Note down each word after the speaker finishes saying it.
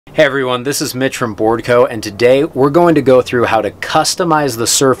Hey everyone, this is Mitch from Boardco, and today we're going to go through how to customize the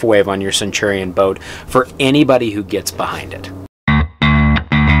surf wave on your Centurion boat for anybody who gets behind it.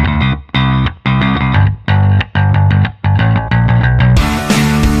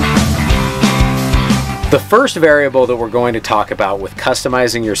 The first variable that we're going to talk about with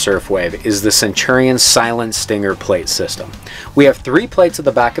customizing your surf wave is the Centurion Silent Stinger plate system. We have 3 plates at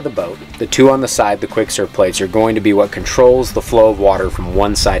the back of the boat. The 2 on the side, the Quicksurf plates, are going to be what controls the flow of water from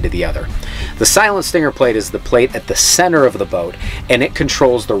one side to the other. The Silent Stinger plate is the plate at the center of the boat, and it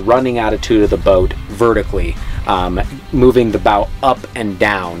controls the running attitude of the boat vertically, moving the bow up and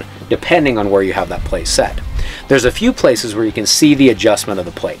down depending on where you have that plate set. There's a few places where you can see the adjustment of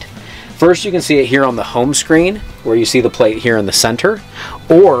the plate. First, you can see it here on the home screen where you see the plate here in the center,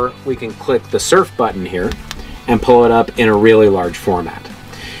 or we can click the surf button here and pull it up in a really large format.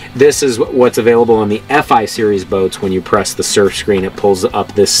 This is what's available on the FI series boats. When you press the surf screen, it pulls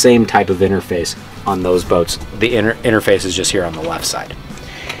up this same type of interface on those boats. The interface is just here on the left side.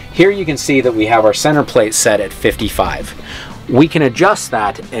 Here you can see that we have our center plate set at 55. We can adjust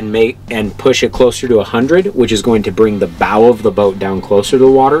that and push it closer to 100, which is going to bring the bow of the boat down closer to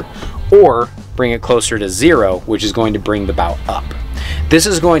the water, or bring it closer to 0, which is going to bring the bow up. This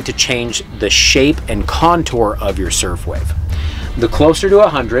is going to change the shape and contour of your surf wave. The closer to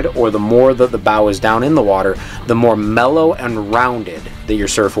 100, or the more that the bow is down in the water, the more mellow and rounded that your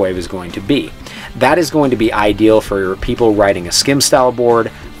surf wave is going to be. That is going to be ideal for people riding a skim style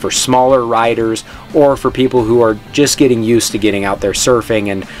board, for smaller riders, or for people who are just getting used to getting out there surfing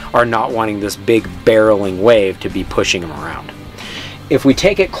and are not wanting this big barreling wave to be pushing them around. If we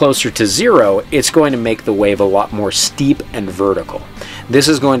take it closer to 0, it's going to make the wave a lot more steep and vertical. This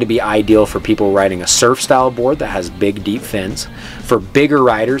is going to be ideal for people riding a surf style board that has big deep fins, for bigger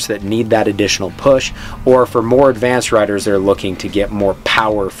riders that need that additional push, or for more advanced riders that are looking to get more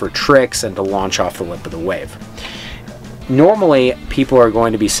power for tricks and to launch off the lip of the wave. Normally, people are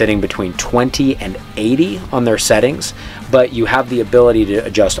going to be sitting between 20 and 80 on their settings, but you have the ability to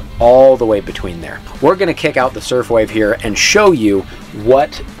adjust all the way between there. We're going to kick out the surf wave here and show you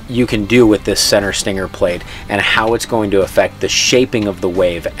what you can do with this center stinger plate and how it's going to affect the shaping of the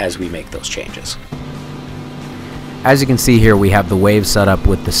wave as we make those changes. As you can see here, we have the wave set up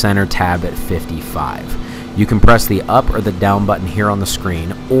with the center tab at 55. You can press the up or the down button here on the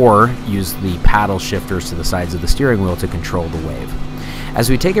screen, or use the paddle shifters to the sides of the steering wheel to control the wave. As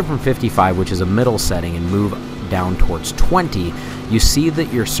we take it from 55, which is a middle setting, and move down towards 20, you see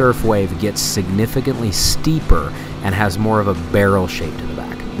that your surf wave gets significantly steeper and has more of a barrel shape to the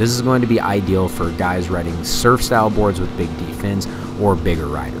back. This is going to be ideal for guys riding surf style boards with big deep fins or bigger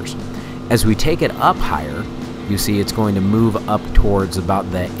riders. As we take it up higher, you see it's going to move up towards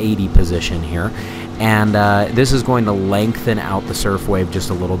about the 80 position here, and this is going to lengthen out the surf wave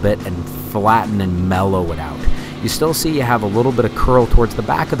just a little bit and flatten and mellow it out. You still see you have a little bit of curl towards the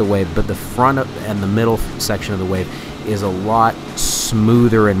back of the wave, but the front and the middle section of the wave is a lot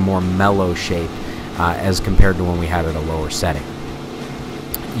smoother and more mellow shaped as compared to when we had it at a lower setting.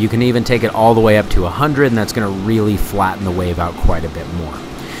 You can even take it all the way up to 100, and that's going to really flatten the wave out quite a bit more.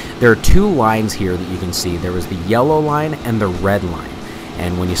 There are 2 lines here that you can see. There was the yellow line and the red line.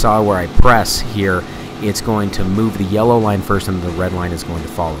 And when you saw where I press here, it's going to move the yellow line first and the red line is going to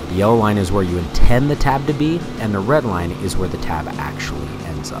follow. The yellow line is where you intend the tab to be, and the red line is where the tab actually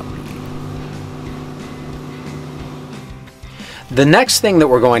ends up being. The next thing that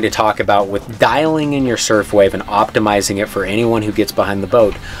we're going to talk about with dialing in your surf wave and optimizing it for anyone who gets behind the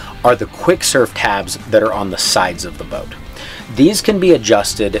boat are the Quicksurf tabs that are on the sides of the boat. These can be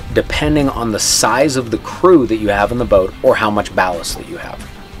adjusted depending on the size of the crew that you have in the boat or how much ballast that you have.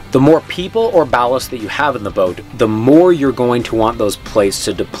 The more people or ballast that you have in the boat, the more you're going to want those plates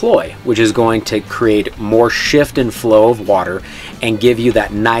to deploy, which is going to create more shift and flow of water and give you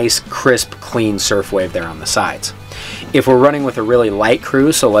that nice, crisp, clean surf wave there on the sides. If we're running with a really light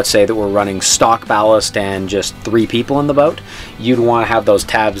crew, so let's say that we're running stock ballast and just 3 people in the boat, you'd want to have those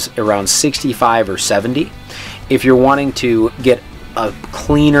tabs around 65 or 70. If you're wanting to get a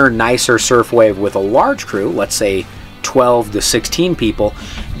cleaner, nicer surf wave with a large crew, let's say 12 to 16 people,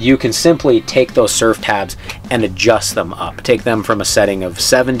 you can simply take those surf tabs and adjust them up. Take them from a setting of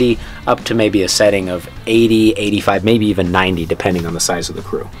 70 up to maybe a setting of 80, 85, maybe even 90, depending on the size of the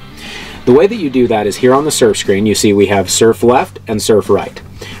crew. The way that you do that is here on the surf screen, you see we have surf left and surf right.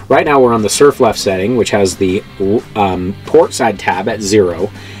 Right now we're on the surf left setting, which has the port side tab at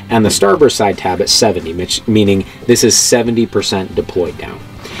 0 and the starboard side tab at 70, meaning this is 70% deployed down.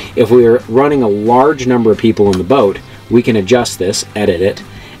 If we're running a large number of people in the boat, we can adjust this, edit it,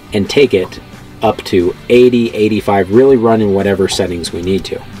 and take it up to 80, 85, really run in whatever settings we need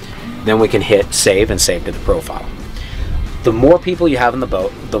to. Then we can hit save and save to the profile. The more people you have in the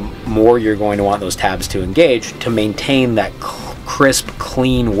boat, the more you're going to want those tabs to engage to maintain that crisp,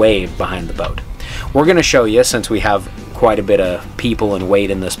 clean wave behind the boat. We're going to show you, since we have quite a bit of people and weight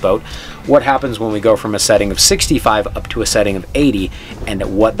in this boat, what happens when we go from a setting of 65 up to a setting of 80 and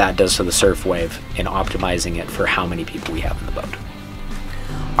what that does to the surf wave in optimizing it for how many people we have in the boat.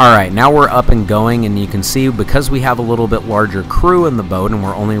 Alright, now we're up and going, and you can see because we have a little bit larger crew in the boat and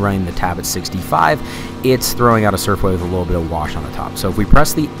we're only running the tab at 65, it's throwing out a surf wave with a little bit of wash on the top. So if we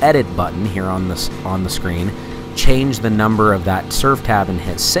press the edit button here on the screen, change the number of that surf tab and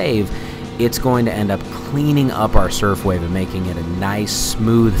hit save, it's going to end up cleaning up our surf wave and making it a nice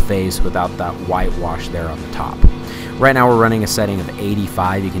smooth face without that whitewash there on the top. Right now we're running a setting of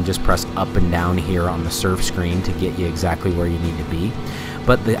 85. You can just press up and down here on the surf screen to get you exactly where you need to be.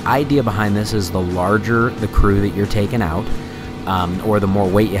 But the idea behind this is the larger the crew that you're taking out, or the more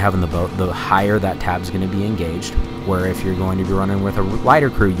weight you have in the boat, the higher that tab's going to be engaged, where if you're going to be running with a lighter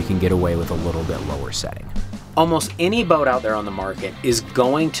crew, you can get away with a little bit lower setting. Almost any boat out there on the market is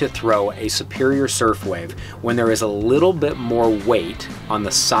going to throw a superior surf wave when there is a little bit more weight on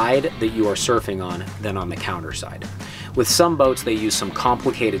the side that you are surfing on than on the counter side. With some boats, they use some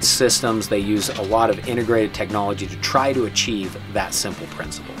complicated systems. They use a lot of integrated technology to try to achieve that simple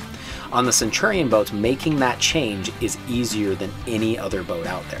principle. On the Centurion boats, making that change is easier than any other boat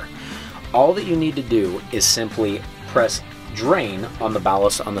out there. All that you need to do is simply press drain on the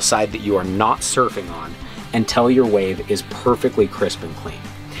ballast on the side that you are not surfing on until your wave is perfectly crisp and clean.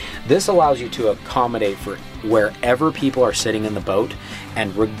 This allows you to accommodate for wherever people are sitting in the boat,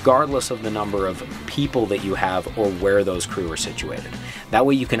 and regardless of the number of people that you have or where those crew are situated. That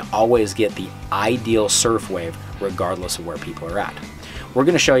way you can always get the ideal surf wave regardless of where people are at. We're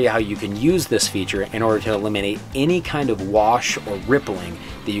going to show you how you can use this feature in order to eliminate any kind of wash or rippling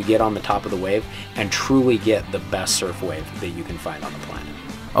that you get on the top of the wave and truly get the best surf wave that you can find on the planet.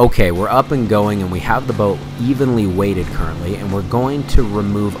 Okay, we're up and going, and we have the boat evenly weighted currently, and we're going to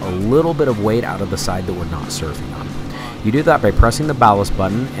remove a little bit of weight out of the side that we're not surfing on. You do that by pressing the ballast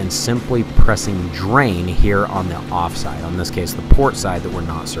button and simply pressing drain here on the off side, on this case the port side that we're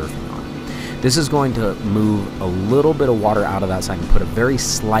not surfing on. This is going to move a little bit of water out of that side and put a very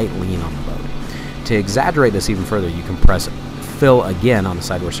slight lean on the boat. To exaggerate this even further, you can press fill again on the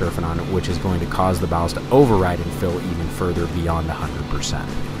side we're surfing on, which is going to cause the ballast to override and fill even further beyond 100%.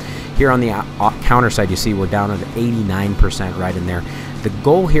 Here on the counter side, you see we're down at 89% right in there. The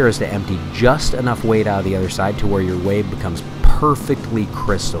goal here is to empty just enough weight out of the other side to where your wave becomes perfectly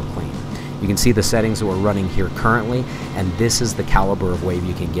crystal clean. You can see the settings that we're running here currently, and this is the caliber of wave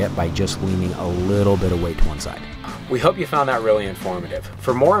you can get by just leaning a little bit of weight to one side. We hope you found that really informative.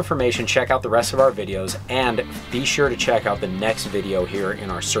 For more information, check out the rest of our videos, and be sure to check out the next video here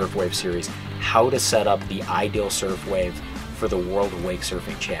in our Surf Wave series, how to set up the ideal surf wave for the World Wake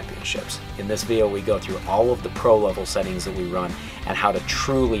Surfing Championships. In this video, we go through all of the pro level settings that we run and how to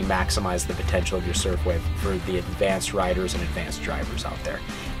truly maximize the potential of your surf wave for the advanced riders and advanced drivers out there.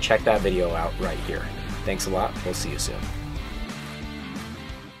 Check that video out right here. Thanks a lot. We'll see you soon.